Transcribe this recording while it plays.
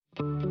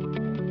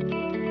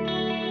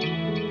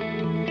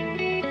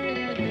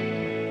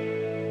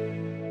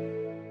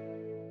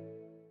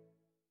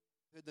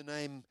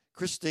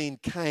Christine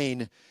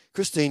Caine.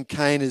 Christine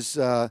Caine is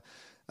a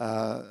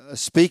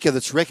speaker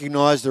that's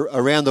recognised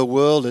around the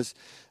world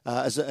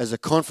as a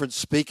conference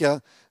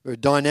speaker, a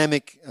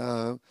dynamic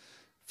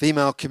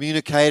female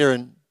communicator,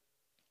 and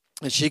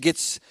she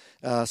gets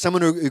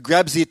someone who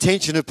grabs the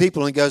attention of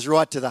people and goes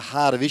right to the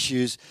heart of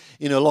issues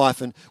in her life.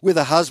 And with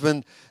her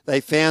husband,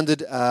 they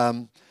founded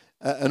an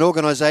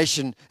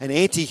organisation, an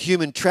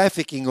anti-human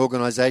trafficking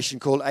organisation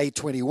called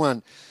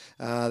A21.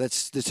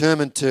 That's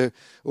determined to,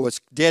 or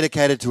it's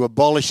dedicated to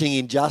abolishing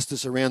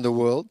injustice around the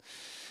world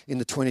in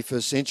the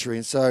 21st century.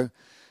 And so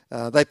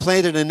they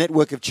planted a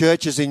network of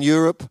churches in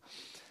Europe,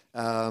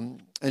 and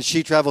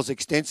she travels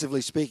extensively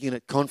speaking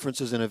at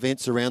conferences and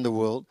events around the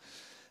world,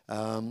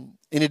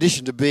 in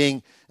addition to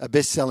being a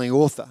best-selling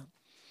author.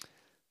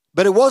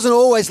 But it wasn't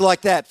always like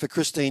that for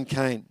Christine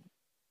Caine.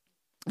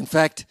 In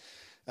fact,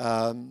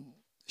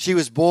 she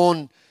was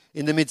born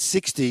in the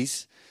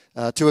mid-60s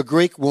to a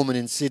Greek woman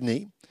in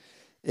Sydney,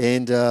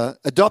 and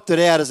adopted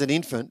out as an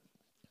infant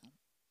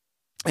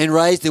and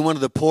raised in one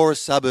of the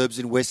poorest suburbs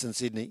in Western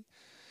Sydney.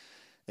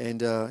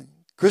 And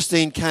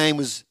Christine Caine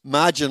was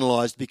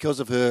marginalised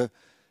because of her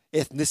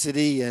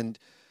ethnicity and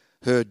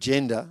her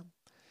gender,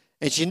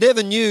 and she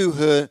never knew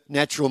her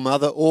natural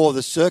mother or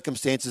the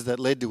circumstances that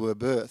led to her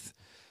birth.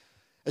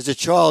 As a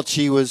child,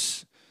 she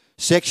was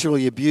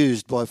sexually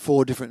abused by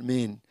 4 different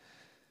men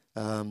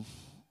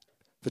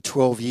for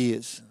 12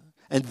 years.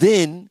 And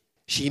then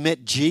she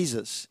met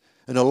Jesus,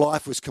 and her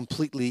life was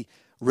completely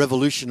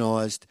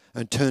revolutionised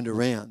and turned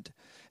around.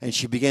 And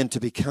she began to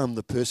become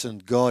the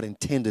person God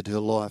intended her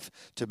life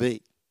to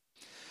be.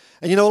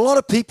 And you know, a lot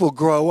of people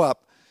grow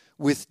up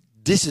with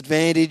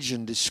disadvantage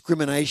and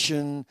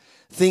discrimination,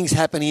 things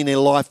happening in their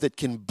life that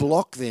can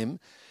block them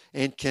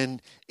and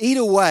can eat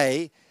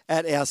away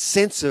at our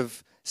sense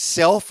of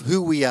self,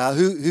 who we are,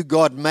 who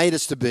God made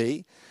us to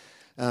be,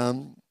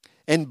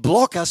 and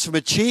block us from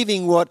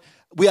achieving what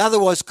we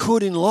otherwise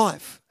could in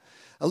life.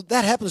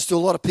 That happens to a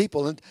lot of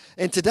people.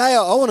 And today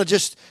I want to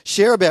just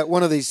share about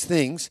one of these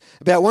things,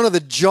 about one of the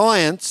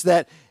giants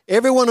that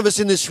every one of us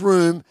in this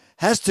room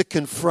has to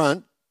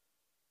confront,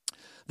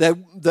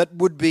 that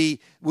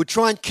would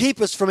try and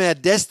keep us from our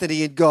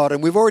destiny in God.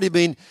 And we've already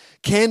been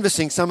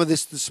canvassing some of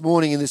this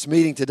morning in this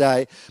meeting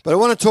today. But I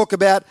want to talk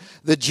about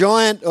the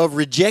giant of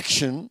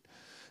rejection,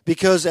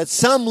 because at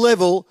some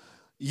level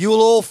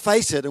you'll all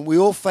face it, and we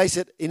all face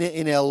it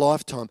in our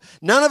lifetime.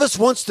 None of us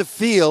wants to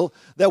feel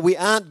that we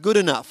aren't good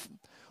enough,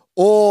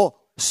 or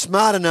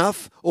smart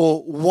enough,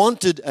 or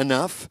wanted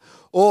enough,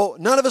 or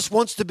none of us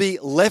wants to be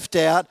left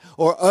out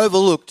or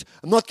overlooked.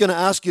 I'm not going to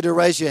ask you to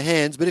raise your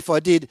hands, but if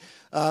I did,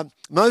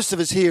 most of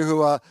us here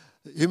who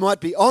might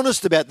be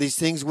honest about these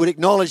things would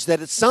acknowledge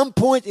that at some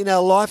point in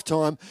our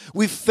lifetime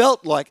we've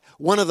felt like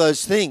one of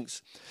those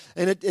things.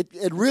 And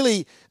it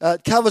really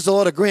covers a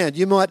lot of ground.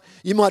 You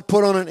might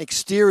put on an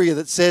exterior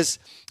that says,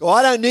 "Oh,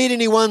 I don't need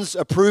anyone's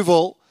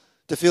approval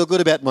to feel good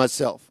about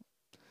myself."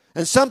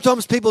 And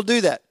sometimes people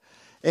do that.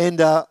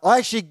 And I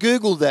actually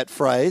Googled that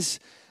phrase,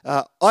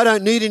 "I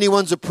don't need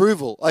anyone's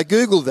approval." I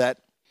Googled that.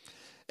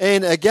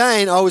 And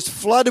again, I was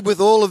flooded with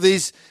all of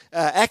these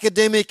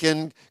academic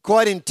and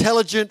quite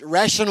intelligent,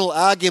 rational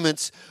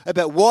arguments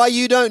about why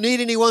you don't need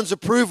anyone's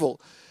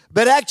approval.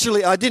 But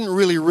actually, I didn't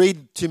really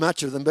read too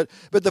much of them. But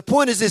the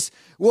point is this,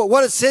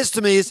 what it says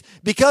to me is,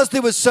 because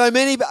there were so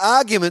many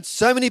arguments,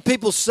 so many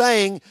people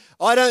saying,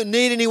 "I don't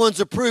need anyone's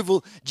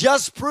approval,"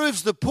 just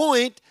proves the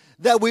point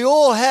that we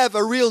all have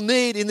a real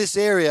need in this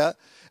area.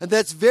 And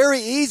that's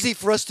very easy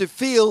for us to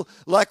feel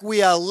like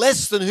we are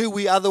less than who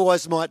we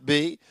otherwise might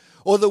be,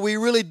 or that we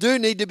really do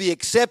need to be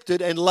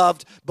accepted and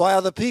loved by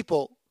other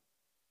people.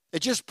 It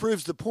just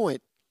proves the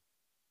point.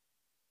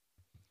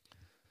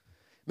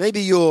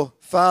 Maybe your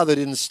father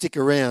didn't stick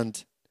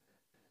around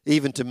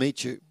even to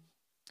meet you.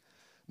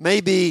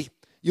 Maybe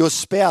your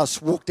spouse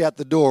walked out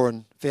the door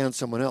and found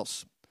someone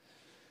else.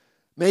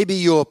 Maybe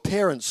your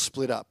parents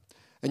split up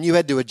and you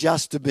had to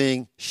adjust to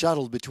being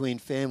shuttled between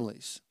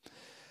families.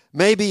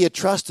 Maybe a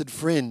trusted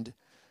friend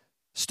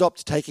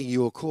stopped taking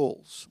your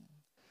calls.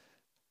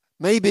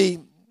 Maybe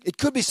it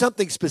could be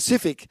something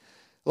specific,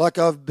 like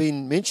I've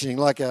been mentioning,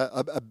 like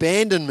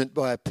abandonment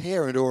by a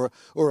parent, or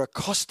a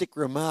caustic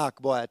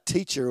remark by a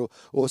teacher,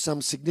 or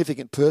some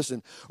significant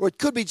person. Or it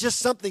could be just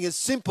something as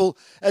simple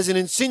as an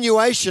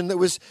insinuation that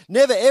was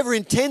never ever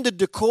intended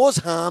to cause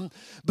harm,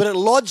 but it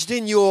lodged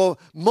in your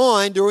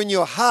mind or in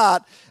your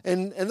heart.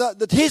 And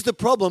here's the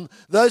problem: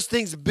 those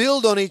things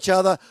build on each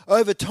other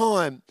over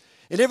time.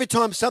 And every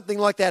time something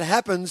like that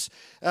happens,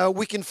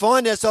 we can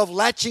find ourselves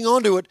latching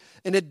onto it,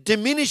 and it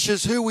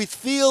diminishes who we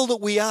feel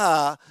that we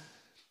are.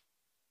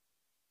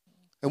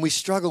 And we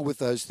struggle with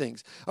those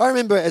things. I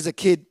remember as a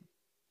kid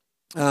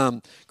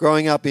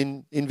growing up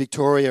in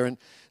Victoria, and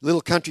a little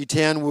country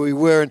town where we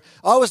were, and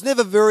I was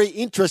never very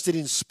interested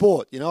in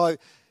sport. You know,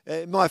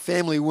 my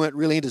family weren't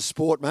really into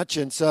sport much,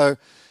 and so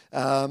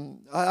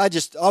I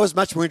was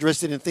much more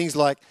interested in things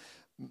like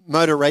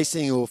motor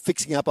racing or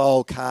fixing up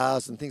old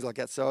cars and things like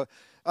that. So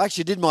I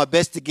actually did my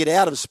best to get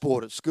out of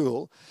sport at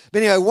school.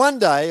 But anyway,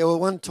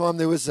 one time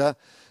there was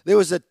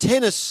a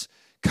tennis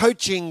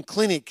coaching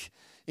clinic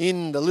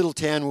in the little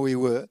town where we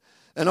were,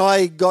 and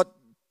I got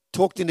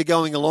talked into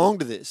going along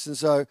to this. And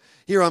so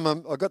here I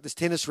got this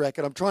tennis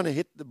racket. I'm trying to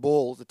hit the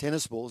balls, the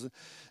tennis balls,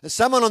 and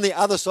someone on the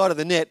other side of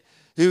the net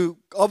who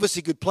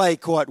obviously could play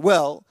quite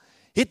well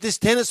hit this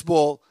tennis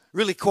ball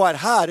really quite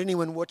hard.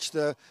 Anyone watch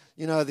the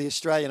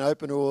Australian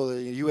Open or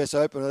the US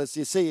Open?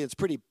 You see, it's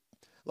pretty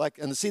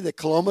and see the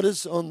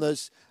kilometres on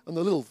the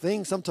little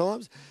thing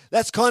sometimes.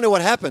 That's kind of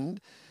what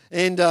happened,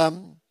 and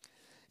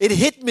it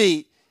hit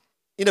me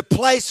in a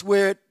place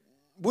where it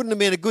wouldn't have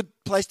been a good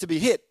place to be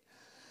hit,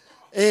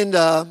 and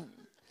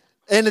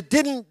it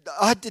didn't.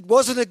 It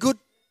wasn't a good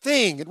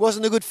thing. It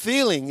wasn't a good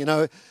feeling,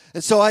 And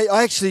so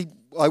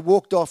I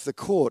walked off the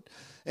court,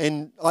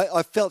 and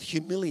I felt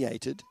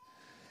humiliated,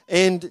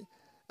 and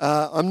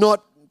I'm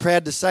not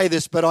proud to say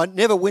this, but I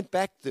never went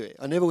back there.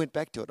 I never went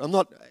back to it. I'm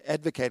not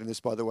advocating this,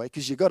 by the way,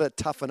 because you've got to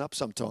toughen up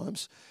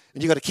sometimes,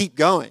 and you've got to keep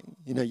going.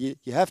 You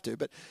have to.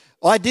 But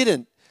I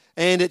didn't,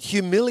 and it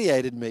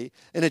humiliated me,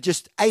 and it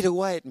just ate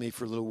away at me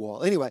for a little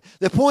while. Anyway,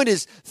 the point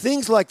is,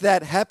 things like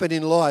that happen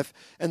in life,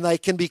 and they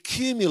can be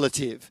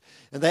cumulative,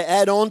 and they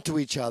add on to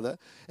each other,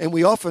 and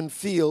we often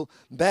feel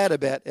bad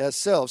about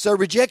ourselves. So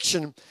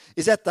rejection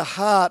is at the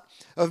heart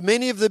of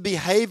many of the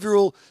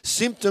behavioural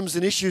symptoms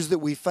and issues that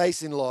we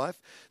face in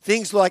life.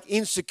 Things like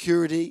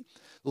insecurity,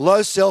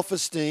 low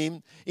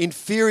self-esteem,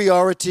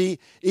 inferiority,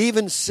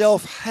 even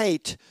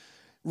self-hate.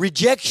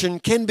 Rejection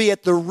can be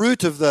at the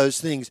root of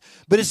those things.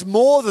 But it's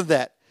more than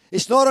that.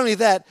 It's not only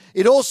that,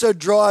 it also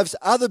drives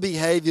other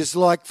behaviours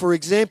like, for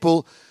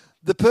example,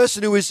 the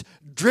person who is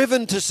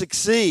driven to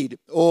succeed,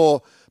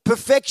 or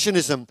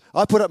perfectionism.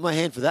 I put up my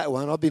hand for that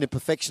one. I've been a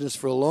perfectionist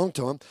for a long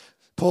time.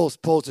 Paul's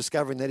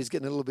discovering that. He's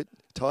getting a little bit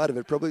tired of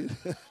it probably.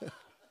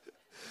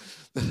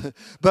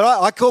 But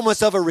I call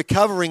myself a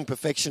recovering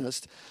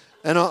perfectionist,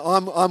 and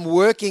I'm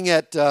working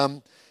at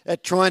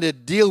trying to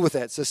deal with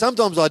that. So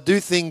sometimes I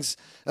do things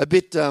a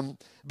bit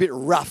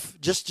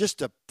rough, just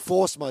to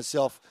force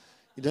myself,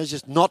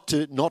 just not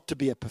to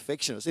be a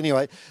perfectionist.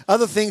 Anyway,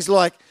 other things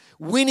like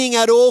winning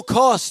at all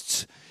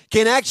costs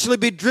can actually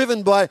be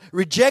driven by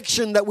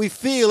rejection that we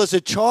feel as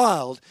a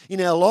child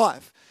in our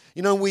life.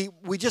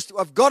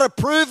 I've got to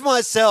prove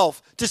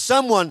myself to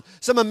someone,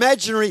 some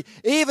imaginary,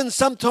 even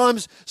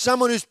sometimes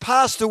someone who's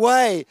passed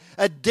away,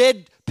 a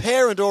dead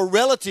parent or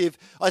relative.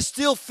 I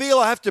still feel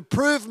I have to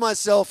prove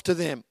myself to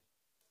them.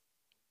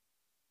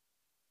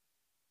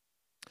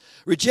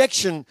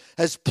 Rejection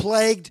has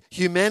plagued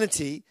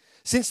humanity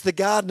since the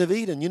Garden of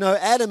Eden.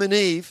 Adam and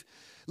Eve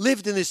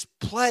lived in this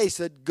place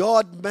that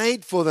God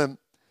made for them,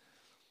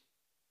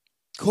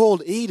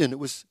 called Eden. It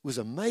was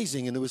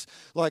amazing, and it was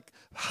like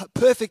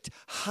perfect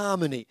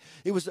harmony.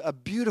 It was a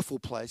beautiful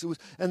place.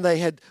 And they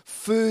had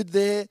food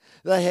there.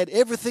 They had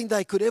everything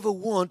they could ever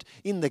want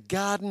in the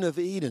Garden of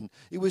Eden.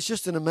 It was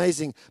just an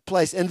amazing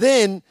place. And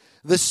then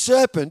the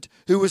serpent,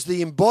 who was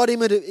the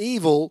embodiment of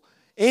evil,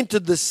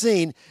 entered the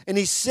scene, and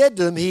he said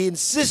to them, he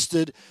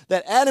insisted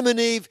that Adam and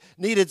Eve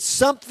needed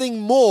something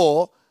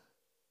more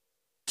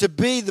to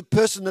be the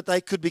person that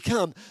they could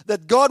become,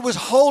 that God was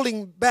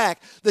holding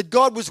back, that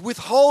God was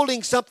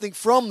withholding something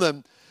from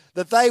them,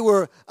 that they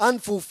were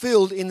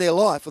unfulfilled in their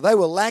life, or they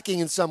were lacking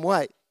in some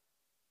way.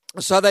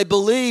 So they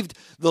believed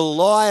the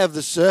lie of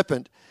the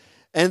serpent,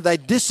 and they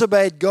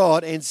disobeyed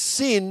God, and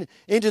sin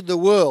entered the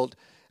world,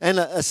 and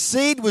a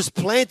seed was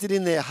planted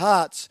in their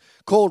hearts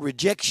called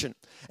rejection.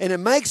 And it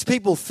makes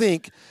people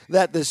think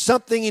that there's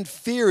something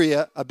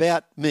inferior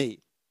about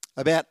me,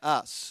 about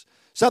us,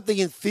 something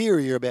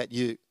inferior about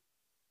you.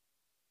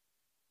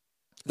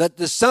 That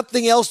there's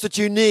something else that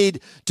you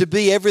need to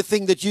be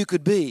everything that you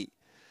could be.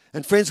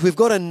 And friends, we've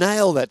got to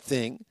nail that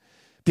thing,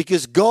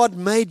 because God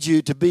made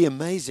you to be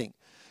amazing.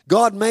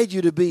 God made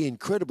you to be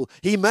incredible.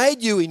 He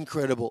made you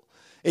incredible.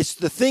 It's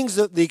the things,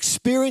 the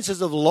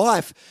experiences of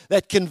life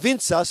that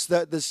convince us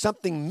that there's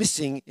something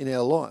missing in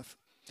our life.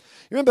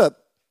 You remember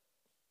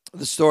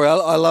the story?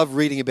 I love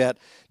reading about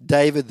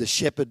David, the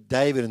shepherd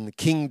David, and the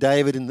King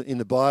David in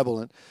the Bible.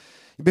 And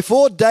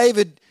before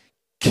David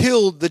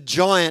killed the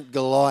giant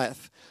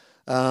Goliath,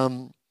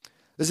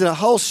 there's a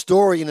whole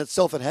story in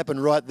itself that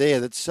happened right there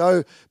that's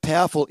so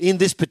powerful in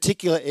this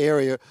particular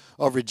area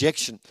of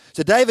rejection.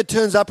 So David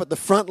turns up at the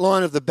front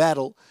line of the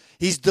battle.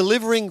 He's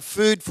delivering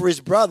food for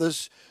his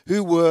brothers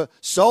who were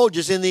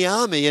soldiers in the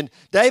army. And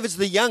David's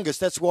the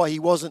youngest. That's why he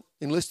wasn't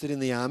enlisted in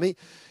the army.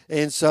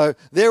 And so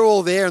they're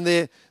all there, and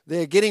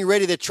they're getting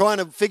ready. They're trying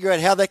to figure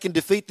out how they can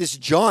defeat this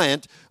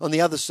giant on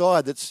the other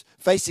side that's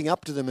facing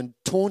up to them and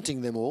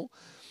taunting them all.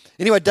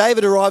 Anyway,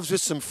 David arrives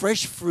with some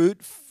fresh food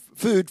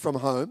from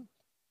home,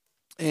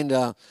 and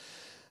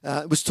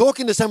was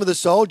talking to some of the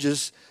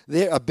soldiers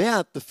there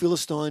about the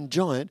Philistine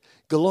giant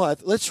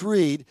Goliath. Let's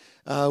read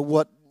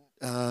what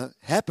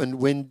happened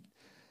when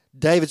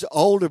David's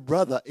older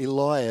brother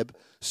Eliab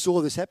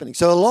saw this happening.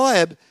 So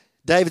Eliab,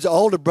 David's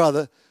older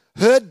brother,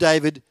 heard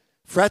David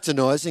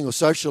fraternizing or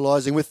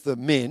socializing with the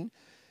men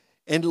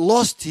and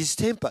lost his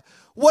temper.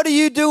 What are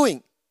you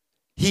doing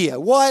here?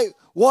 Why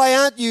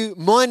aren't you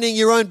minding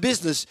your own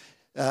business?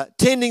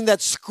 tending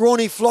that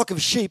scrawny flock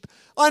of sheep.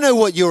 I know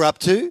what you're up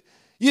to.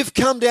 You've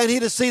come down here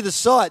to see the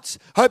sights,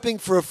 hoping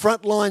for a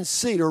frontline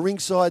seat or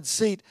ringside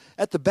seat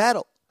at the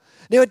battle.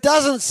 Now, it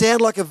doesn't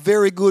sound like a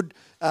very good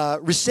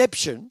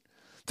reception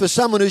for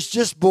someone who's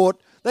just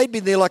bought. They'd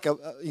been there like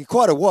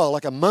quite a while,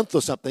 like a month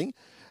or something,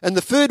 and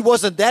the food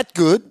wasn't that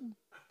good,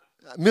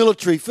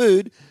 military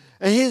food.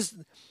 And here's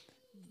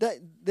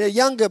their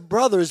younger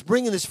brother is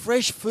bringing this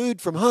fresh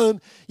food from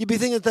home. You'd be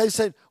thinking that they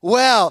said,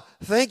 "Wow,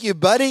 thank you,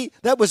 buddy.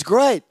 That was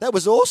great. That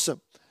was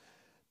awesome."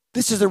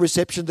 This is the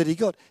reception that he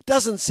got.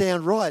 Doesn't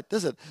sound right,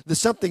 does it? There's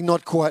something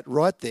not quite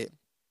right there.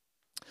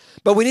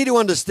 But we need to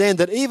understand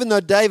that even though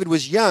David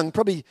was young,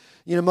 probably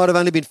might have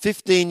only been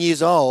 15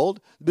 years old,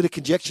 a bit of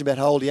conjecture about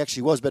how old he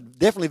actually was, but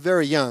definitely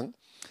very young,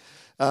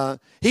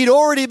 he'd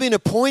already been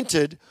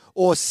appointed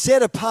or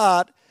set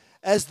apart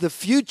as the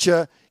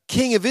future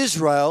king of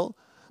Israel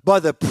by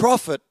the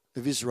prophet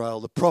of Israel,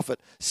 the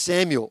prophet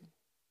Samuel.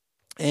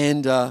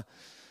 And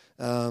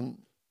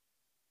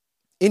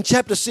in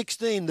chapter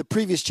 16, the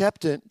previous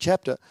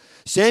chapter,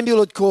 Samuel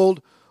had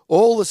called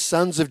all the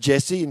sons of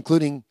Jesse,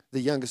 including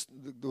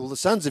all the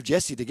sons of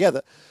Jesse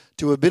together,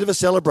 to a bit of a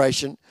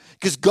celebration,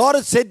 because God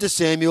had said to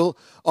Samuel,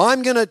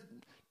 "I'm going to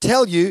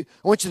tell you,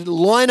 I want you to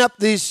line up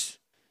these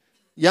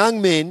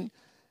young men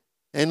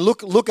and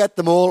look at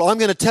them all. I'm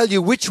going to tell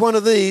you which one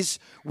of these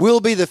will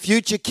be the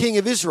future king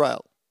of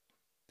Israel."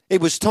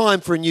 It was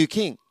time for a new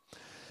king.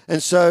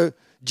 And so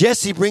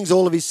Jesse brings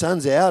all of his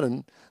sons out,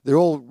 and they're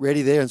all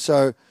ready there. And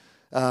so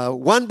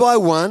one by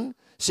one,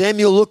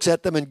 Samuel looks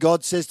at them, and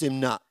God says to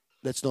him, "Nah,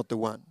 that's not the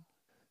one.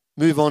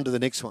 Move on to the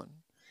next one."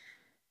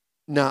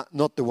 Nah,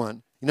 not the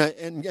one.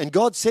 And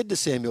God said to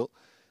Samuel,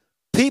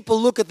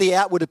 people look at the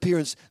outward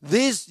appearance.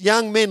 These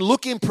young men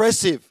look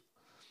impressive.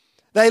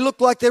 They look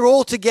like they're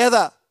all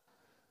together.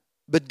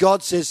 But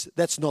God says,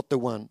 that's not the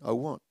one I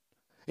want.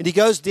 And he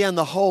goes down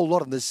the whole lot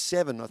of them. There's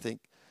 7, I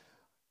think.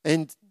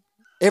 And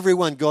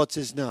everyone, God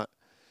says no.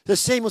 So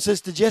Samuel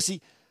says to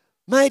Jesse,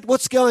 "Mate,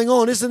 what's going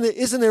on?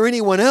 Isn't there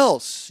anyone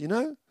else,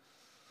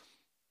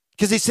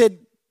 Because he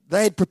said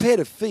they had prepared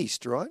a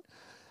feast, right?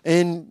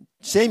 And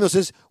Samuel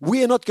says,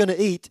 "We are not going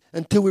to eat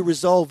until we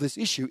resolve this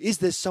issue. Is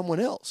there someone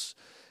else?"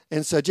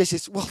 And so Jesse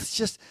says, "Well,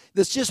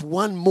 there's just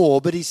one more,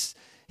 but he's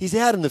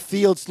out in the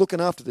fields looking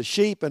after the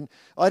sheep, and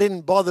I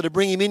didn't bother to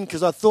bring him in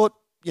because I thought,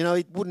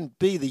 it wouldn't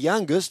be the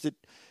youngest."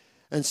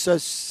 And so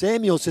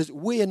Samuel says,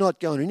 "We are not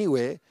going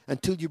anywhere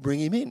until you bring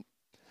him in."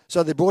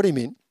 So they brought him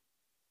in.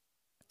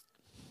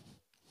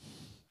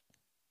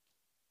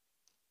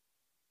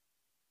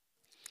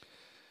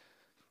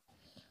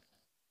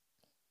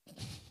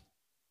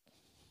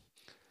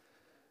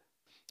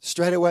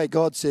 Straight away,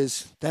 God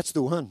says, "That's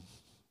the one.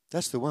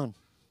 That's the one.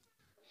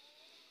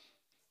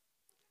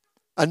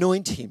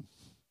 Anoint him."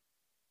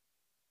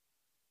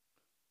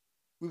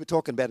 We were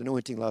talking about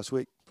anointing last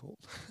week, Paul.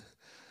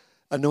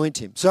 Anoint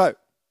him. So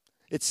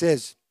it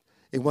says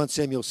in 1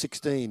 Samuel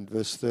 16,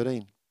 verse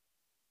 13,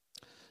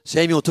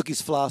 Samuel took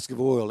his flask of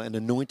oil and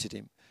anointed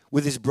him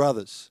with his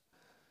brothers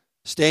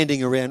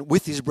standing around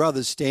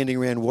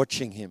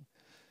watching him.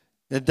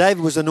 Now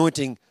David was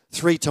anointing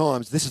 3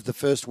 times. This is the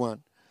first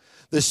one.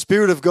 The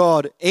Spirit of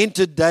God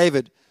entered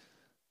David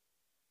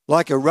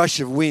like a rush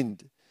of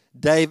wind.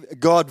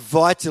 God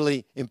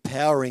vitally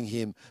empowering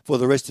him for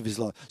the rest of his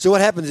life. So what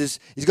happens is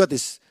he's got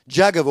this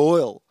jug of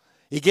oil.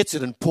 He gets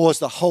it and pours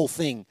the whole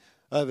thing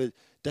over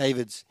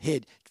David's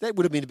head. That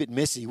would have been a bit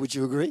messy, would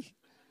you agree?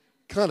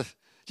 Kind of,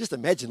 just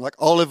imagine like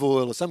olive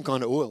oil or some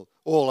kind of oil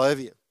all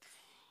over you.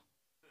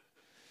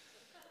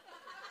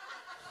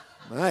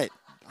 Mate,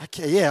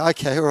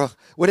 okay, or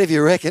whatever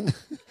you reckon.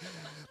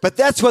 But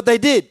that's what they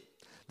did.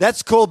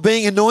 That's called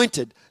being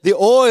anointed. The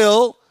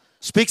oil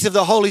speaks of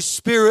the Holy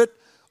Spirit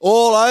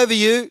all over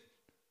you.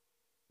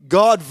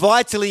 God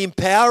vitally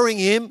empowering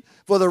him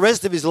for the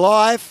rest of his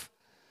life.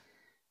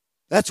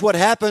 That's what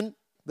happened.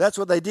 That's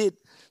what they did.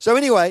 So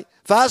anyway,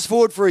 fast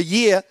forward for a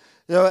year,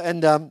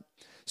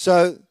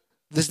 so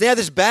there's now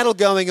this battle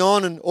going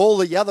on, and all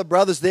the other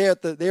brothers they're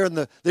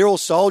all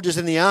soldiers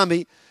in the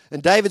army,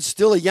 and David's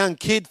still a young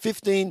kid,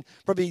 15,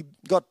 probably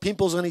got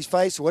pimples on his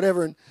face or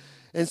whatever,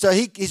 and so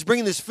he's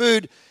bringing this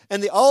food,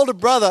 and the older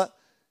brother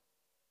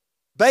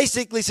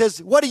basically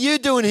says, "What are you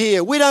doing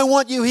here? We don't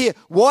want you here."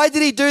 Why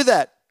did he do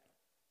that?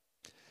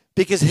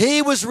 Because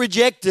he was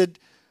rejected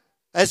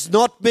as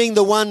not being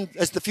the one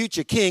as the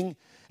future king.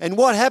 And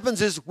what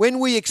happens is when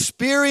we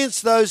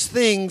experience those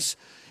things,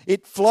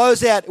 it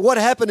flows out. What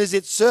happened is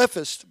it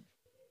surfaced.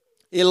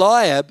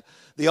 Eliab,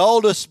 the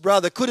oldest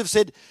brother, could have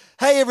said,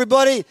 "Hey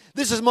everybody,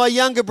 this is my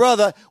younger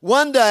brother.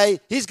 One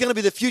day he's going to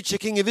be the future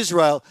king of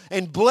Israel,"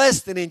 and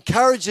blessed and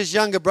encouraged his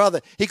younger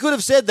brother. He could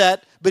have said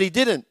that, but he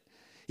didn't.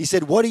 He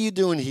said, "What are you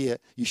doing here?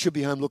 You should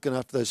be home looking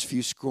after those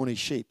few scrawny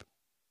sheep.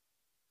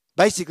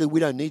 Basically, we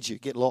don't need you.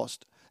 Get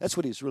lost." That's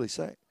what he was really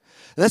saying.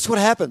 And that's what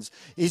happens.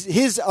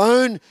 His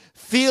own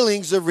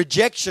feelings of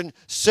rejection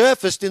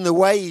surfaced in the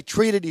way he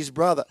treated his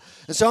brother.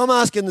 And so I'm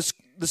asking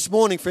this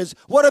morning, friends,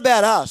 what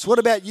about us? What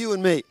about you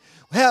and me?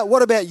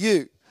 What about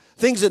you?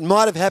 things that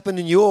might have happened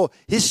in your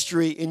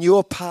history, in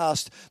your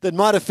past, that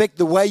might affect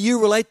the way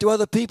you relate to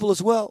other people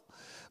as well.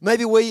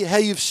 Maybe how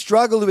you've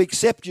struggled to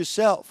accept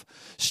yourself,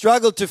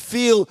 struggled to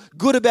feel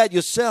good about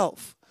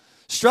yourself,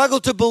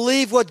 struggled to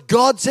believe what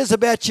God says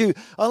about you.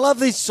 I love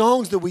these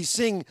songs that we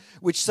sing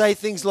which say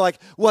things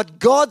like, what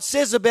God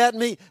says about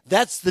me,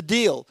 that's the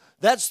deal.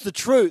 That's the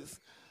truth.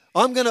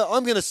 I'm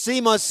gonna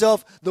see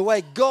myself the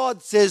way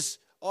God says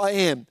I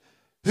am,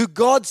 who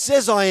God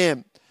says I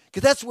am.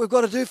 Because that's what we've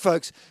got to do,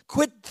 folks.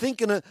 Quit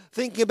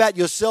thinking about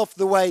yourself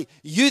the way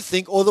you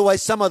think or the way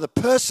some other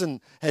person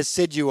has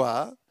said you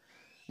are.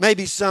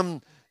 Maybe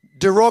some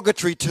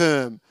derogatory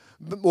term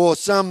or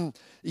some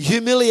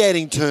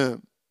humiliating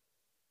term.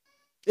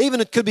 Even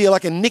it could be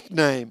like a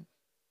nickname.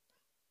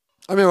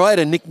 I remember I had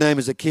a nickname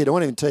as a kid. I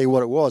won't even tell you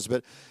what it was,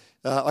 but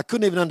I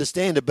couldn't even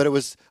understand it, but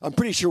I'm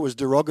pretty sure it was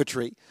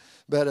derogatory.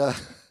 But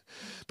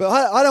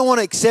I don't want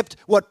to accept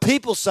what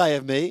people say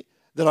of me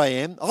that I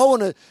am. I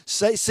want to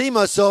see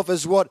myself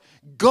as what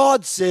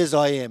God says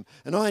I am,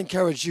 and I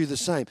encourage you the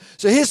same.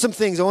 So here's some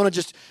things I want to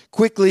just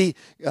quickly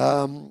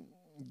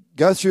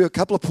go through a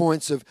couple of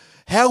points of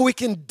how we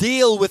can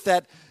deal with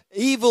that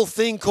evil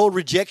thing called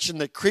rejection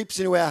that creeps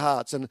into our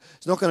hearts, and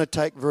it's not going to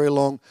take very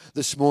long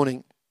this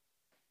morning.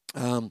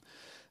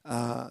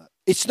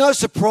 It's no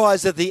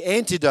surprise that the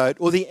antidote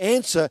or the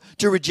answer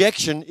to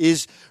rejection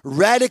is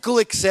radical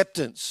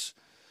acceptance.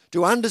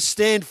 To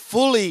understand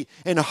fully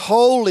and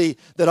wholly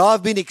that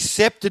I've been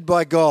accepted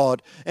by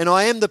God and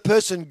I am the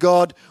person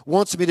God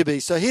wants me to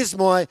be. So here's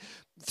my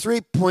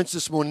 3 points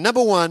this morning.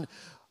 Number one,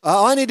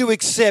 I need to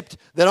accept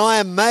that I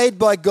am made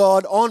by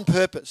God on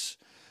purpose.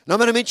 And I'm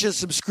going to mention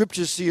some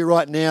scriptures to you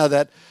right now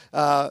that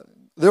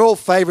they're all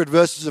favourite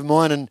verses of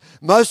mine, and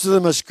most of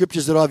them are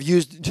scriptures that I've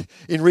used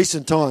in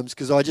recent times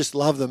because I just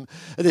love them.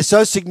 And they're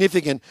so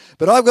significant.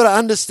 But I've got to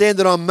understand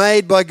that I'm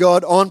made by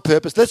God on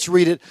purpose. Let's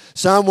read it.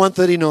 Psalm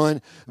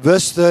 139,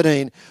 verse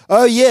 13.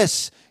 Oh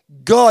yes,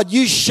 God,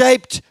 you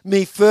shaped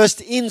me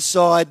first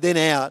inside, then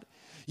out.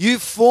 You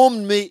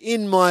formed me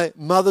in my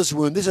mother's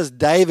womb. This is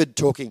David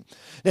talking.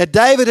 Now,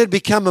 David had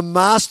become a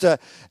master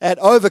at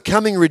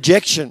overcoming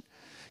rejection,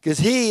 because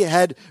he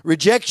had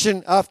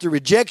rejection after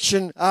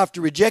rejection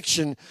after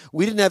rejection.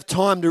 We didn't have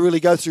time to really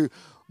go through.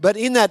 But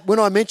in that, when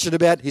I mentioned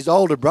about his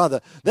older brother,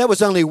 that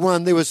was only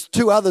one. There was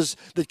two others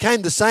that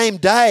came the same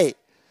day.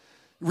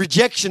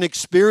 Rejection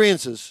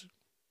experiences.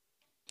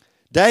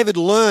 David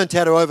learned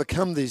how to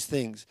overcome these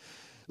things.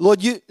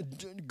 Lord,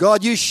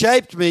 God, you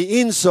shaped me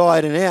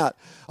inside and out.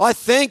 I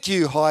thank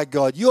you, high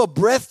God. You're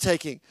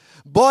breathtaking.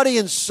 Body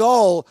and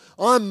soul,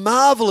 I'm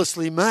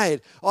marvelously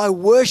made. I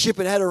worship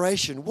in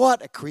adoration.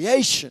 What a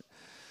creation.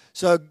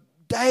 So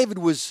David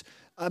was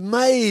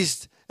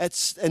amazed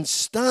and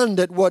stunned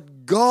at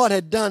what God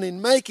had done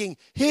in making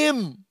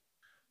him.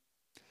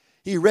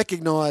 He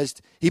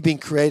recognized he'd been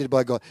created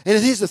by God.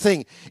 And here's the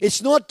thing.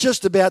 It's not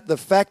just about the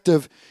fact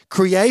of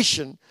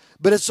creation,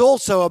 but it's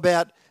also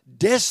about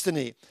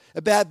destiny,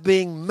 about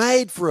being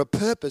made for a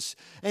purpose,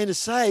 and to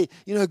say,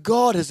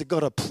 God has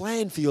got a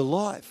plan for your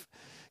life.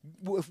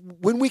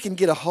 When we can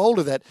get a hold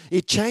of that,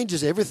 it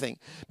changes everything.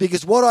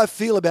 Because what I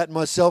feel about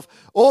myself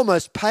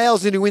almost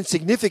pales into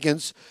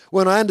insignificance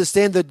when I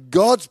understand that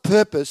God's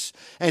purpose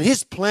and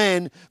His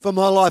plan for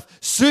my life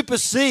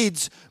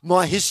supersedes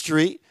my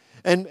history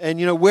and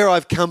where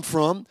I've come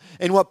from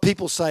and what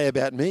people say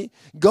about me.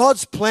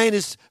 God's plan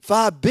is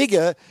far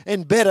bigger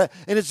and better,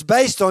 and it's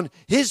based on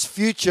His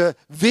future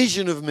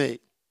vision of me.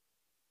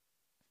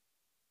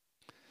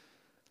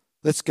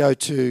 Let's go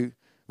to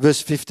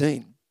verse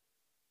 15.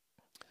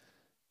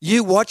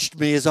 You watched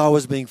me as I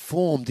was being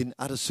formed in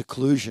utter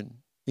seclusion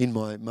in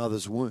my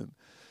mother's womb,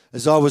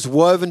 as I was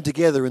woven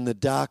together in the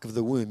dark of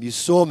the womb. You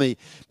saw me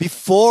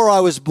before I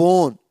was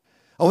born.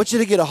 I want you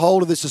to get a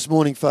hold of this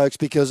morning, folks,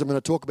 because I'm going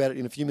to talk about it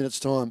in a few minutes'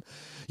 time.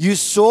 You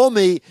saw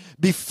me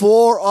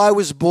before I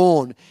was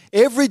born.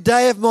 Every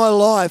day of my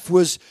life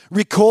was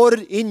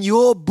recorded in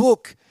your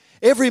book.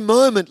 Every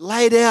moment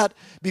laid out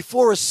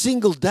before a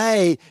single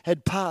day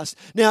had passed.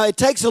 Now, it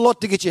takes a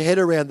lot to get your head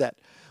around that.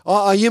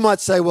 You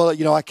might say, well,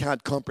 I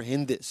can't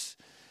comprehend this.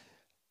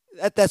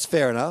 That's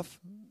fair enough.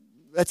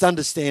 That's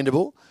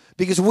understandable,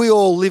 because we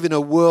all live in a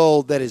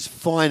world that is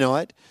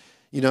finite.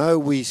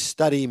 We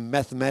study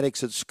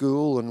mathematics at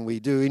school, and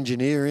we do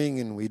engineering,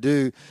 and we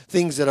do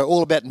things that are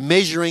all about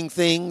measuring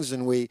things,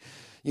 and we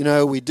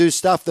do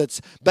stuff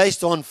that's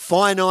based on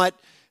finite.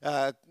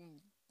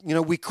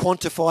 We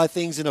quantify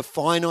things in a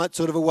finite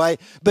sort of a way.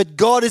 But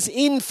God is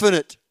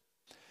infinite.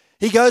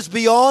 He goes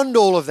beyond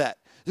all of that.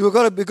 We've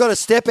got to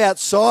step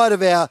outside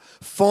of our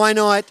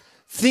finite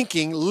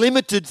thinking,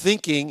 limited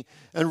thinking,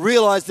 and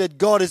realize that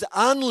God is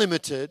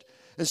unlimited.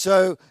 And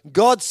so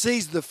God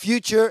sees the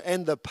future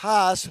and the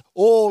past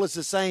all as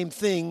the same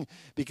thing,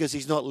 because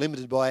He's not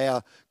limited by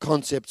our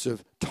concepts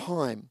of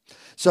time.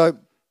 So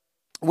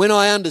when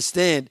I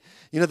understand,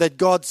 that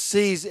God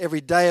sees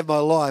every day of my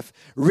life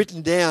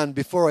written down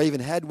before I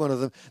even had one of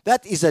them,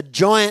 that is a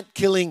giant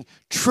killing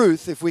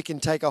truth if we can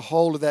take a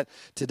hold of that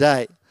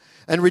today.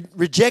 And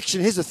rejection,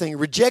 here's the thing,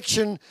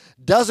 rejection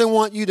doesn't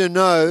want you to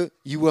know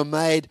you were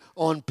made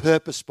on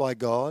purpose by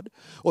God,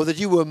 or that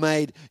you were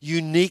made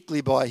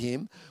uniquely by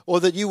Him, or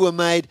that you were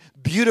made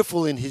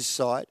beautiful in His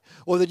sight,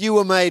 or that you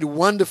were made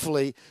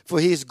wonderfully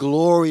for His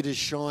glory to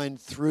shine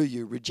through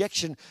you.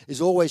 Rejection is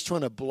always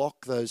trying to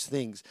block those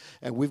things,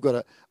 and we've got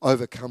to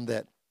overcome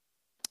that.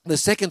 The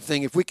second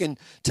thing, if we can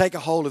take a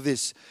hold of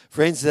this,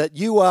 friends, that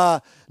you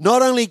are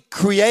not only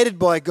created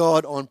by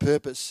God on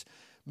purpose,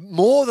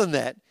 more than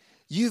that,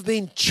 you've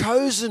been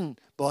chosen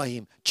by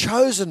Him,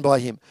 chosen by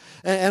Him.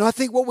 And I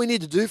think what we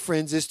need to do,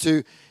 friends, is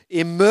to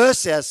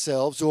immerse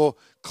ourselves or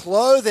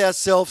clothe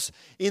ourselves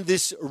in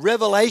this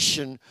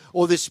revelation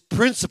or this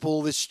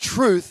principle, this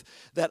truth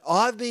that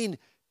I've been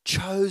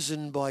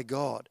chosen by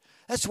God.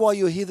 That's why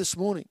you're here this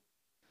morning.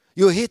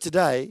 You're here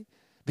today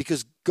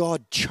because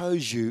God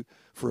chose you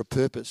for a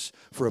purpose,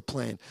 for a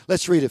plan.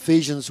 Let's read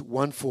Ephesians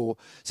 1:4.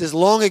 It says,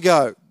 long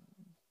ago,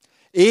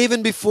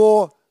 even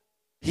before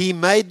He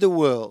made the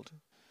world,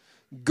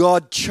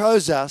 God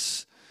chose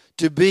us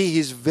to be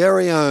His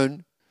very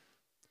own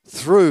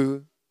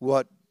through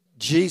what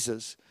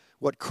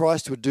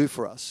Christ would do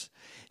for us.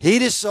 He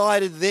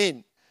decided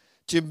then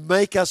to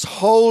make us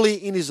holy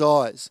in His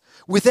eyes,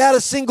 without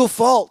a single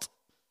fault.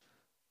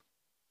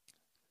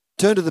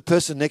 Turn to the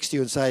person next to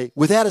you and say,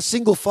 without a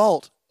single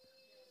fault.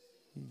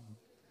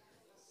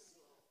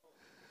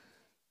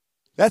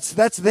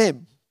 That's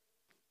them.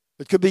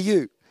 It could be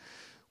you.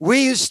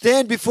 We who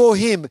stand before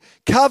Him,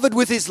 covered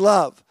with His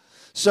love.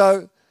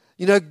 So,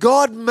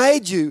 God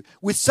made you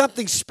with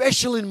something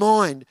special in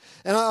mind.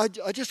 And I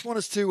just want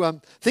us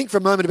to think for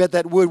a moment about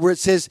that word where it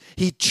says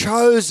He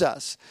chose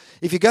us.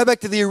 If you go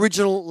back to the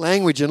original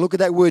language and look at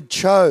that word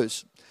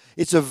chose,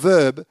 it's a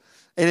verb,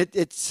 and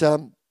it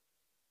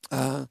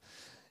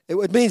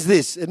means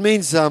this. It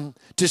means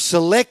to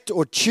select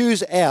or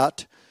choose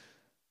out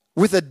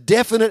with a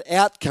definite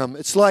outcome.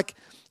 It's like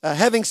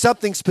having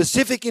something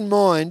specific in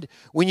mind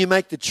when you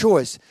make the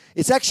choice.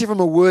 It's actually from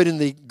a word in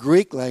the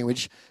Greek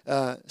language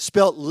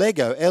spelt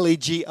Lego,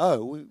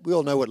 L-E-G-O. We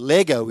all know what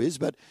Lego is,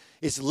 but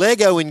it's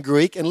Lego in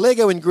Greek. And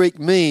Lego in Greek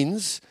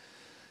means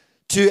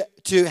to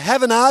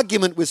have an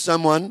argument with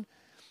someone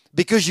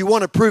because you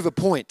want to prove a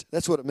point.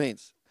 That's what it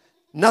means.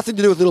 Nothing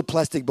to do with little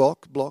plastic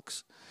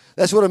blocks.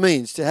 That's what it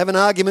means, to have an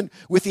argument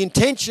with the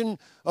intention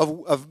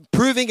of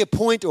proving a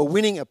point or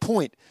winning a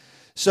point.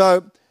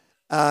 So,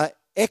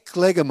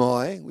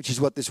 eklegomai, which is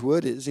what this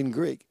word is in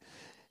Greek.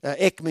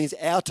 Ek means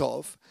out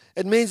of.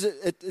 It means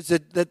it's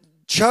that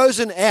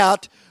chosen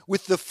out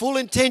with the full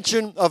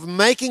intention of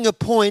making a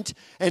point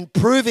and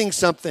proving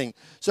something.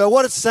 So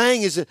what it's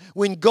saying is that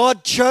when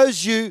God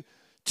chose you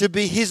to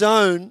be His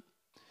own,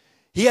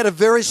 He had a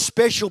very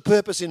special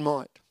purpose in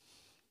mind.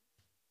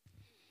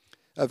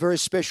 A very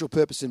special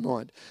purpose in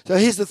mind. So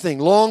here's the thing.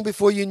 Long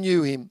before you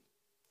knew Him,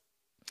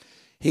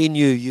 He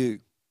knew you.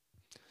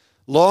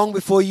 Long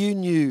before you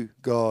knew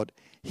God,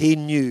 He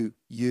knew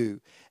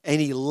you.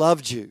 And He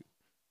loved you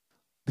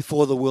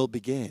before the world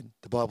began,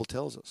 the Bible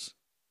tells us.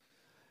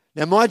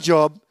 Now, my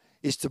job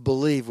is to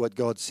believe what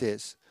God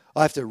says.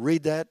 I have to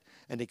read that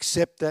and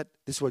accept that.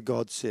 This is what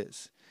God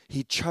says.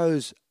 He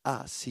chose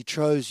us. He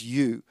chose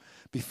you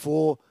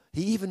before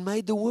He even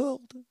made the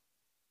world.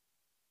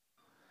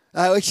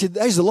 Actually,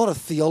 there's a lot of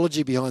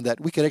theology behind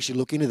that. We could actually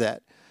look into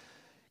that.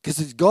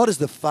 Because God is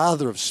the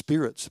Father of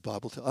spirits, the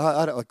Bible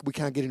tells. We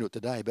can't get into it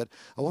today, but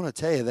I want to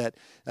tell you that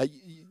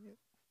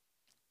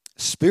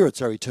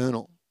spirits are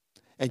eternal,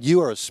 and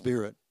you are a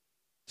spirit.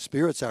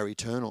 Spirits are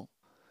eternal.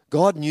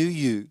 God knew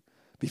you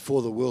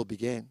before the world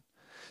began.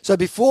 So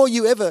before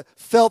you ever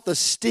felt the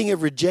sting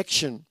of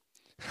rejection,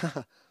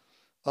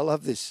 I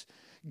love this.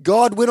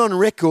 God went on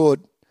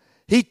record.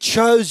 He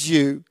chose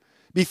you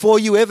before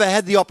you ever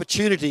had the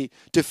opportunity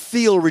to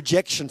feel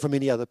rejection from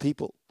any other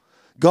people.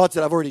 God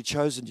said, I've already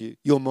chosen you.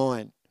 You're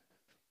mine.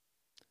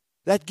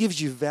 That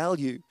gives you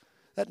value.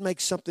 That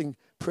makes something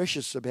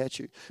precious about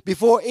you.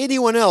 Before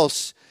anyone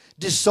else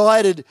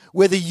decided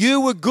whether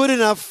you were good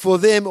enough for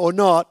them or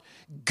not,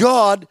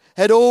 God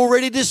had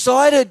already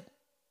decided.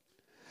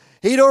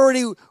 He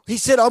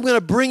said, I'm going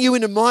to bring you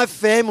into my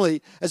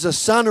family as a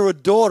son or a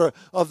daughter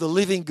of the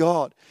living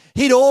God.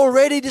 He'd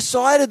already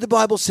decided, the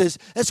Bible says.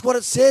 That's what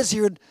it says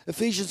here in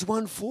Ephesians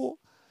 1:4.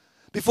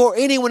 Before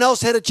anyone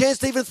else had a chance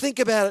to even think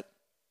about it.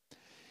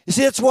 You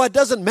see, that's why it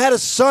doesn't matter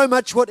so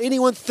much what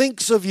anyone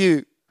thinks of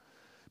you.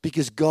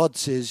 Because God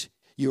says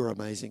you're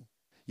amazing.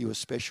 You are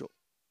special.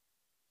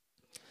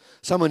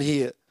 Someone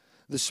here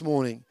this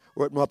morning,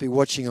 or it might be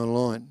watching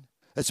online,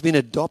 that's been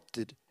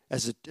adopted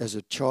as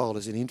a child,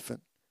 as an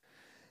infant.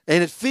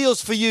 And it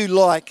feels for you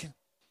like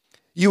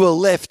you were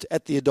left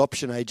at the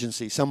adoption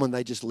agency.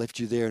 They just left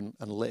you there and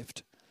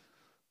left.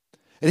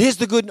 And here's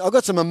the good, I've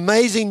got some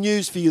amazing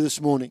news for you this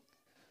morning.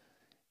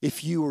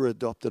 If you were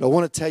adopted, I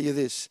want to tell you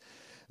this,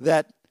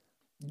 that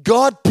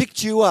God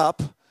picked you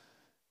up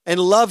and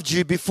loved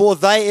you before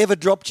they ever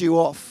dropped you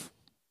off.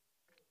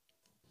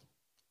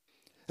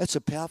 That's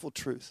a powerful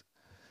truth.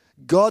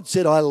 God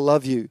said, I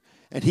love you,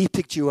 and He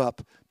picked you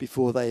up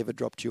before they ever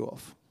dropped you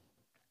off.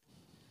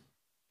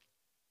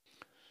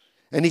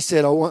 And he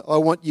said,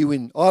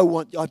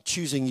 I'm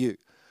choosing you.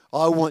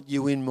 I want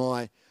you in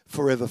my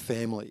forever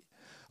family.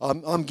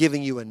 I'm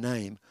giving you a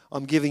name.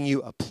 I'm giving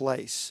you a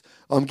place.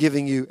 I'm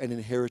giving you an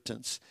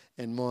inheritance.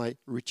 And my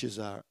riches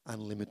are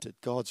unlimited.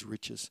 God's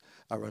riches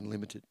are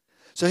unlimited.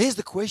 So here's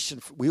the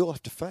question we all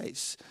have to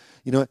face.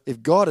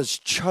 If God has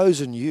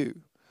chosen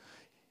you,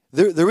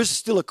 there is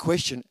still a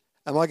question,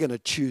 am I going to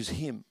choose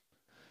him?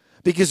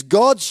 Because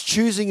God's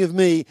choosing of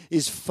me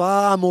is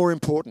far more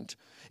important.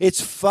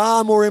 It's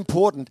far more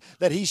important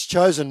that he's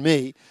chosen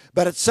me.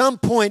 But at some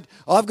point,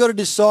 I've got to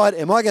decide,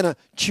 am I going to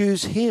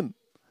choose him?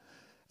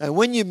 And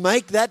when you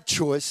make that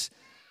choice,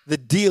 the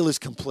deal is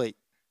complete.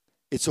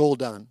 It's all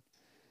done.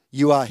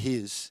 You are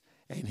his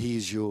and he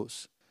is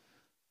yours.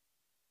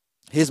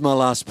 Here's my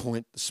last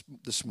point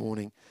this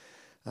morning.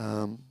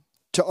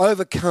 To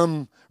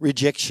overcome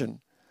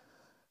rejection,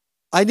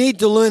 I need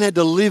to learn how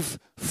to live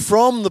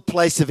from the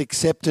place of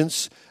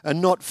acceptance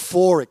and not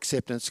for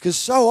acceptance. Because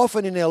so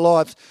often in our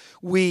lives,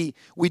 we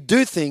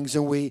do things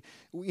and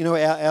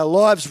our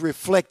lives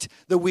reflect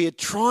that we are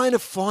trying to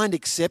find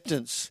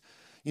acceptance,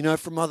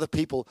 from other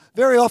people.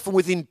 Very often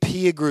within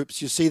peer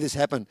groups, you see this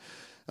happen.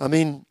 I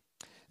mean,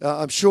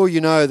 I'm sure you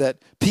know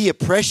that peer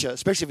pressure,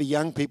 especially for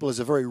young people, is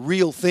a very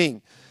real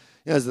thing.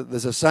 There's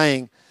a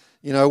saying,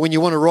 when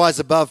you want to rise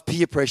above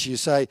peer pressure, you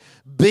say,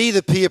 be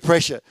the peer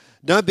pressure.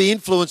 Don't be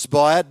influenced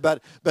by it,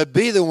 but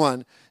be the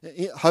one,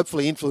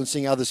 hopefully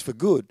influencing others for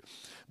good.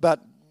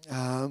 But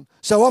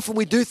so often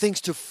we do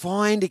things to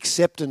find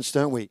acceptance,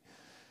 don't we?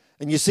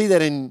 And you see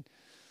that in,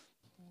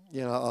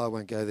 I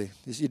won't go there.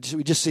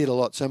 We just see it a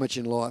lot, so much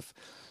in life.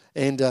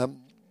 And I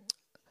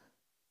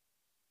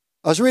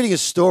was reading a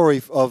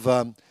story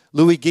of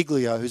Louis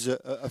Giglio, who's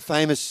a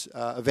famous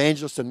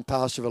evangelist and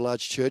pastor of a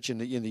large church in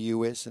the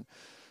US, and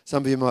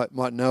some of you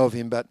might know of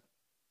him, but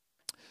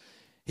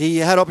he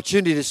had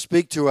opportunity to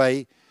speak to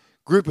a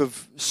group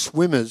of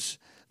swimmers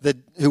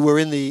who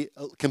were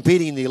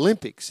competing in the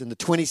Olympics, in the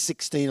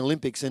 2016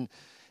 Olympics, and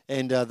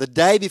the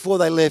day before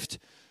they left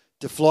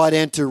to fly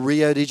down to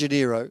Rio de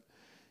Janeiro,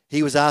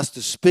 he was asked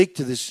to speak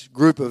to this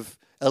group of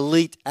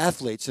elite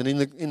athletes, and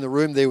in the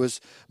room there was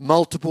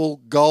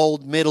multiple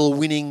gold medal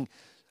winning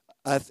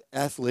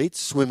athletes,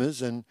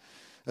 swimmers, and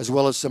as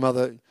well as some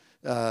other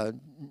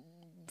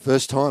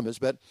first timers.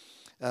 But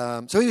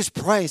so he was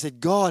praying. He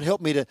said, God,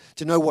 help me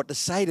to know what to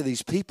say to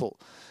these people.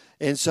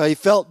 And so he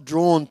felt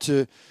drawn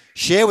to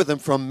share with them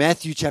from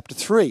Matthew chapter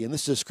 3. And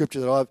this is a scripture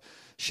that I've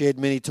shared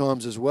many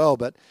times as well.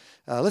 But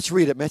let's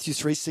read it. Matthew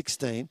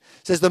 3:16. It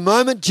says, the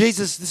moment this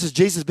is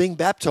Jesus being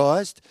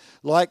baptized,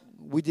 like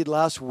we did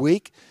last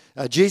week.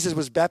 Jesus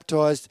was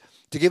baptized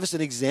to give us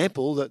an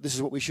example that this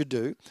is what we should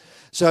do.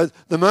 So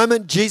the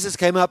moment Jesus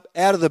came up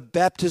out of the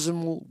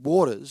baptismal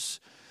waters,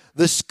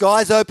 the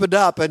skies opened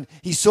up and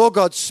he saw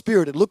God's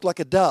Spirit. It looked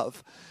like a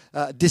dove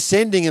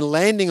descending and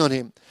landing on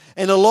him.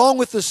 And along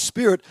with the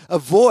Spirit, a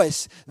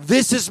voice,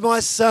 this is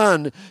my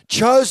Son,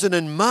 chosen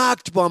and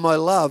marked by my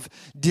love,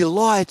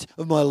 delight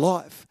of my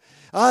life.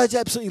 I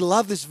absolutely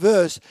love this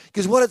verse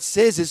because what it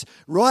says is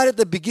right at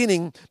the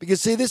beginning,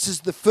 because see, this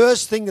is the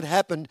first thing that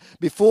happened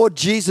before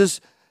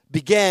Jesus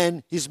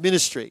began his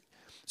ministry.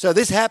 So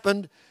this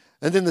happened,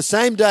 and then the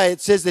same day it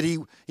says that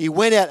he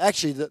went out,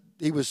 actually that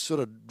he was sort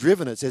of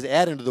driven, it says,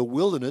 out into the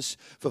wilderness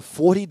for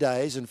 40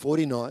 days and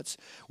 40 nights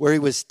where he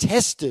was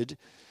tested,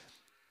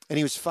 and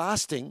he was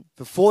fasting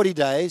for 40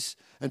 days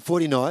and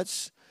 40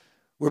 nights.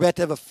 We're about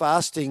to have a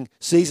fasting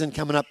season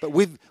coming up, but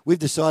we've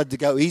decided to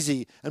go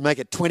easy and make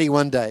it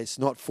 21 days,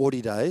 not 40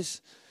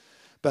 days.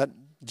 But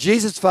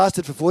Jesus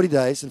fasted for 40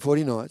 days and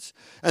 40 nights.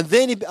 And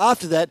then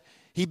after that,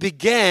 he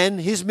began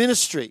his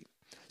ministry.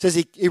 It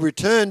says he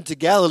returned to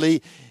Galilee,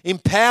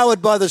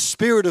 empowered by the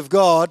Spirit of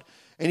God,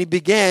 and he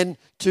began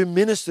to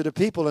minister to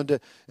people and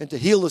to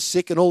heal the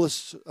sick and all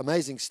this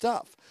amazing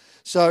stuff.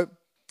 So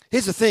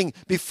here's the thing.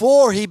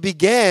 Before he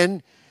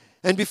began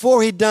and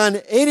before he'd done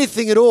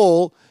anything at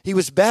all, he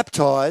was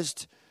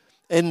baptized,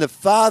 and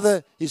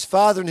his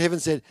father in heaven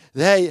said,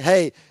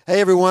 hey,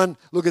 everyone,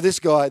 look at this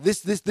guy.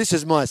 This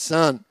is my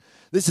son.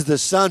 This is the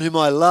son whom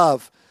I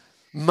love,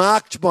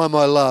 marked by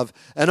my love,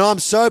 and I'm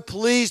so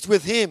pleased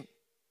with him.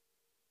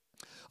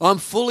 I'm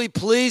fully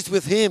pleased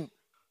with him.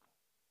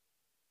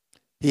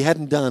 He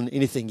hadn't done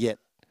anything yet.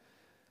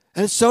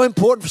 And it's so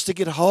important for us to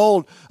get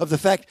hold of the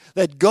fact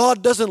that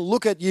God doesn't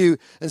look at you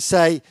and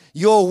say,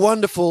 you're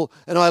wonderful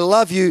and I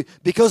love you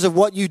because of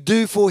what you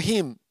do for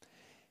him.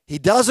 He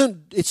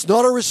doesn't, it's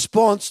not a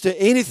response to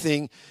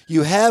anything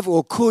you have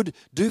or could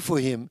do for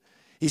him.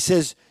 He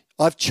says,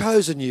 I've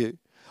chosen you.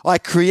 I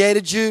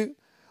created you.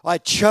 I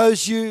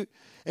chose you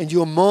and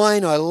you're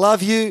mine. I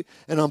love you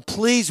and I'm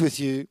pleased with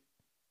you.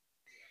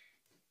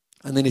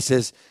 And then he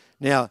says,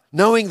 now,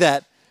 knowing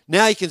that,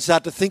 now you can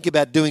start to think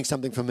about doing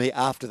something for me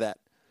after that.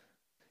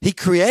 He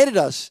created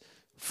us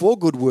for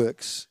good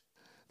works,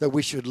 that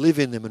we should live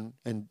in them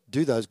and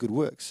do those good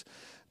works.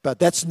 But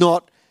that's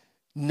not,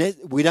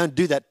 we don't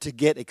do that to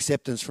get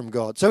acceptance from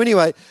God. So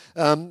anyway,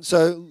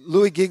 so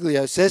Louis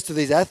Giglio says to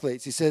these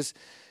athletes, he said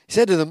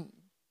to them,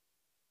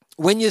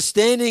 when you're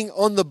standing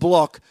on the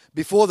block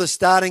before the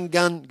starting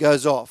gun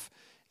goes off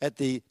at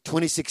the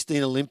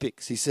 2016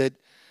 Olympics, he said,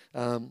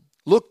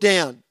 look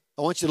down.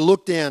 I want you to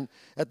look down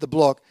at the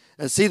block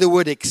and see the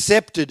word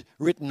accepted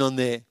written on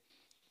there.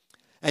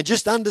 And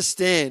just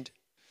understand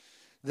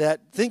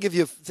that, think of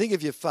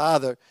your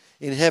Father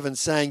in heaven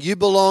saying, you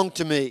belong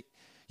to me.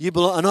 You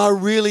belong, and I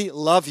really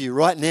love you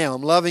right now.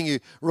 I'm loving you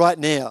right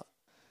now.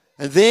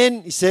 And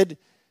then he said,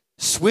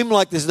 swim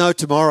like there's no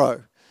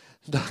tomorrow.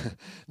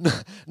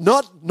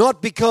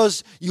 Not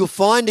because you'll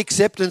find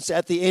acceptance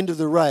at the end of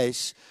the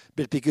race,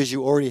 but because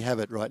you already have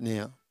it right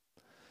now.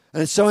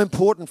 And it's so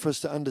important for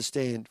us to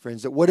understand,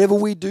 friends, that whatever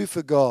we do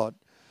for God,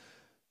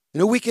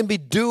 we can be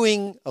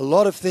doing a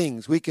lot of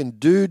things. We can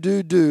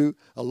do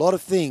a lot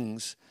of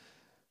things,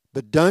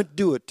 but don't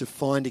do it to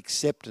find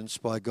acceptance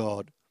by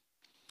God.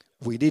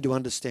 We need to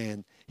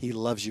understand He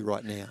loves you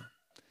right now.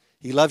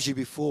 He loves you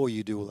before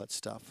you do all that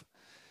stuff.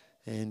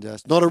 And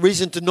it's not a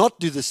reason to not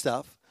do the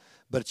stuff,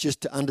 but it's just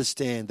to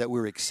understand that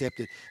we're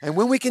accepted. And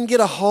when we can get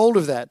a hold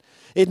of that,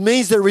 it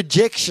means that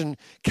rejection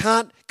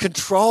can't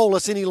control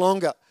us any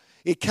longer.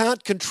 It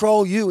can't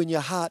control you and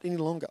your heart any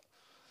longer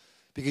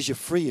because you're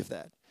free of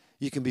that.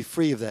 You can be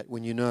free of that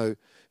when you know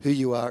who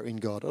you are in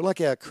God. I'd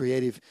like our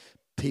creative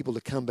people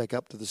to come back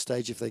up to the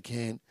stage if they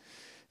can.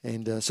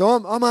 And so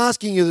I'm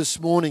asking you this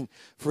morning,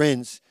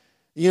 friends,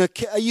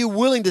 are you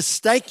willing to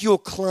stake your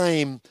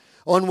claim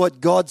on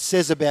what God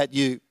says about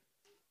you?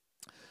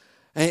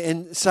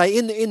 And say,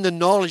 in the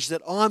knowledge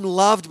that I'm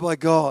loved by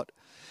God.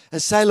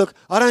 And say, look,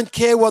 I don't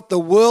care what the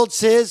world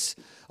says.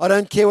 I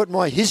don't care what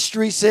my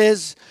history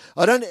says.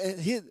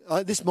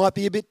 This might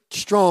be a bit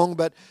strong,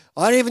 but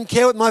I don't even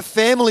care what my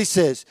family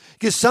says.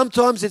 Because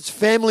sometimes it's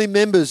family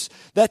members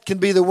that can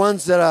be the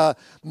ones that are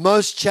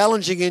most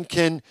challenging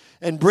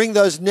and bring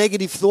those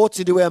negative thoughts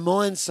into our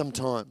minds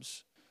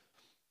sometimes.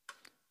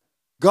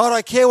 God,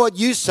 I care what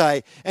you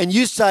say. And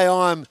you say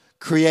I'm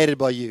created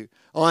by you.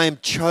 I am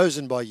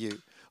chosen by you.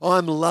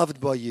 I'm loved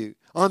by you.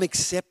 I'm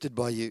accepted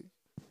by you.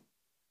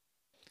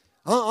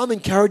 I'm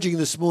encouraging you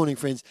this morning,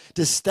 friends,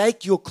 to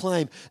stake your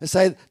claim and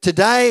say,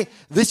 today,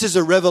 this is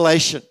a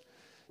revelation.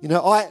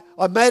 I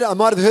might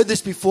have heard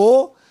this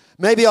before.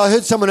 Maybe I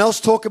heard someone else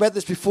talk about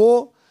this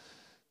before.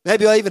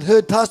 Maybe I even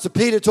heard Pastor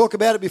Peter talk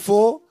about it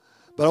before.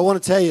 But I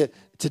want to tell you,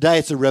 today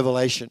it's a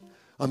revelation.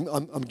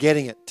 I'm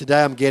getting it.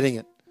 Today I'm getting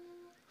it.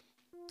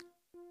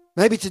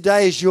 Maybe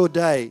today is your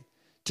day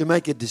to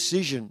make a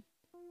decision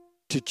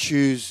to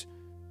choose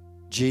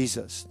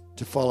Jesus,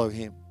 to follow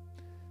Him.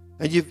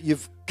 And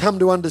you've come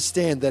to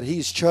understand that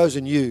He's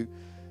chosen you,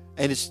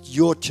 and it's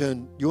your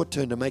turn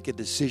to make a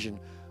decision.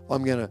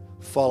 I'm going to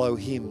follow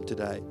Him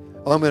today.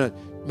 I'm going to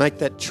make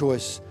that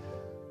choice,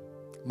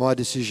 my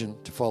decision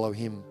to follow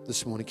Him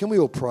this morning. Can we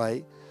all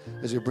pray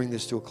as we bring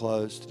this to a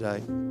close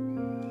today?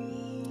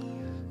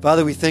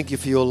 Father, we thank you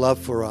for your love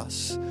for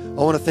us.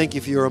 I want to thank you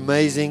for your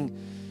amazing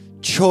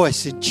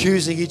choice in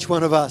choosing each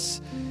one of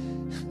us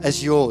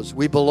as yours.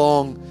 We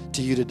belong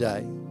to you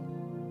today.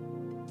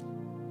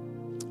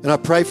 And I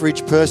pray for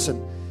each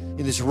person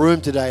in this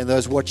room today and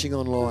those watching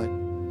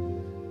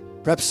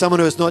online. Perhaps someone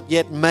who has not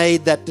yet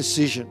made that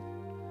decision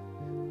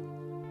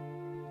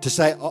to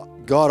say, oh,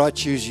 God, I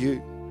choose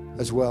you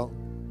as well.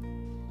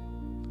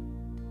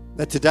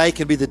 That today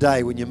can be the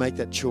day when you make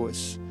that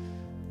choice.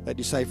 That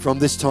you say, from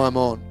this time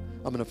on,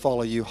 I'm going to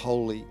follow you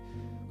wholly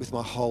with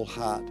my whole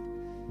heart.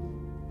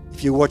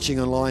 If you're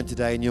watching online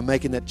today and you're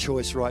making that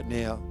choice right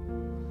now,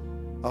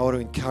 I want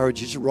to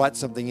encourage you to write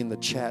something in the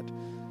chat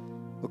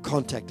or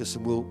contact us,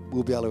 and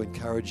we'll be able to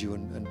encourage you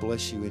and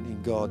bless you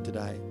in God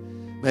today.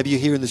 Maybe you're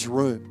here in this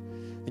room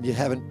and you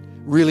haven't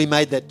really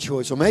made that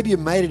choice, or maybe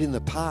you've made it in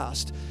the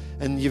past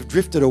and you've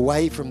drifted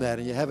away from that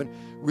and you haven't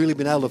really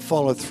been able to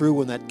follow through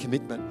on that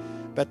commitment.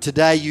 But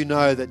today you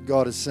know that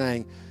God is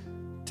saying,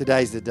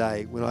 today's the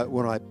day when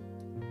I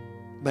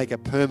make a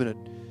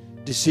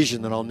permanent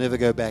decision that I'll never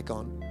go back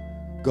on.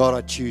 God, I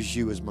choose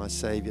you as my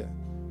Savior.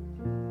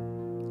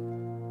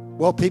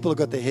 While people have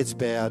got their heads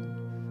bowed,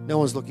 no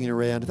one's looking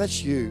around, if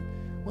that's you,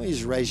 why don't you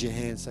just raise your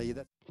hand and say, yeah,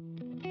 that's